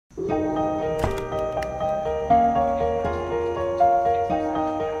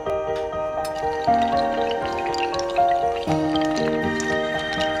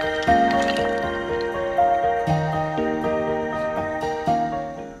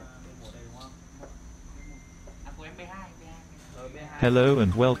Hello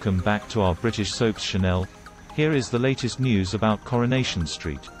and welcome back to our British soaps channel. Here is the latest news about Coronation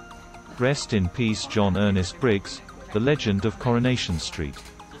Street. Rest in peace John Ernest Briggs, the legend of Coronation Street.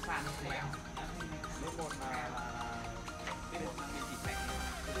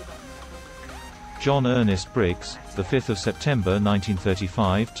 John Ernest Briggs, the 5th of September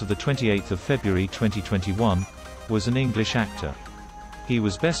 1935 to the 28th of February 2021, was an English actor. He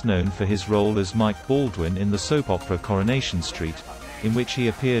was best known for his role as Mike Baldwin in the soap opera Coronation Street, in which he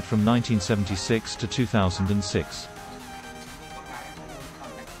appeared from 1976 to 2006.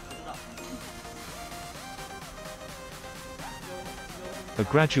 A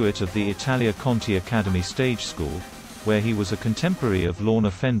graduate of the Italia Conti Academy Stage School, where he was a contemporary of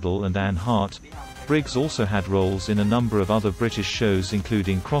Lorna Fendall and Anne Hart, Briggs also had roles in a number of other British shows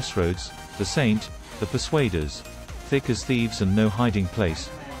including Crossroads, The Saint, The Persuaders, Thick as Thieves and No Hiding Place,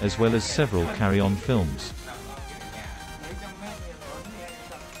 as well as several carry-on films.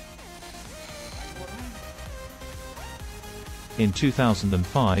 In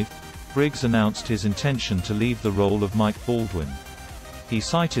 2005, Briggs announced his intention to leave the role of Mike Baldwin. He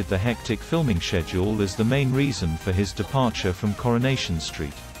cited the hectic filming schedule as the main reason for his departure from Coronation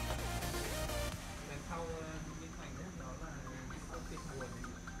Street.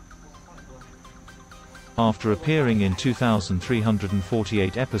 After appearing in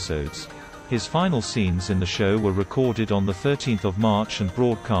 2,348 episodes, his final scenes in the show were recorded on the 13th of March and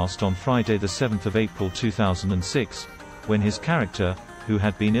broadcast on Friday the 7th of April 2006, when his character, who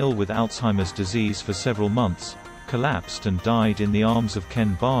had been ill with Alzheimer's disease for several months, collapsed and died in the arms of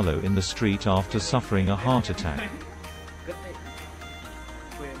Ken Barlow in the street after suffering a heart attack.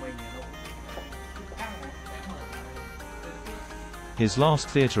 His last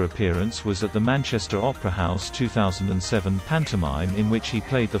theatre appearance was at the Manchester Opera House 2007 pantomime in which he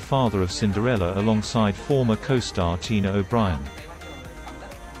played the father of Cinderella alongside former co-star Tina O'Brien.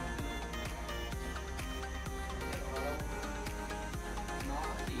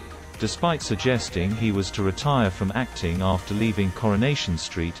 Despite suggesting he was to retire from acting after leaving Coronation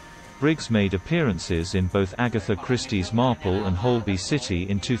Street, Briggs made appearances in both Agatha Christie's Marple and Holby City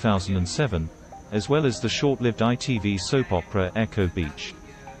in 2007, as well as the short-lived ITV soap opera Echo Beach.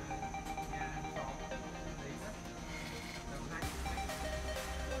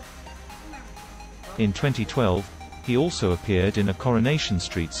 In 2012, he also appeared in a Coronation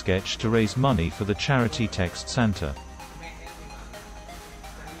Street sketch to raise money for the charity Text Santa.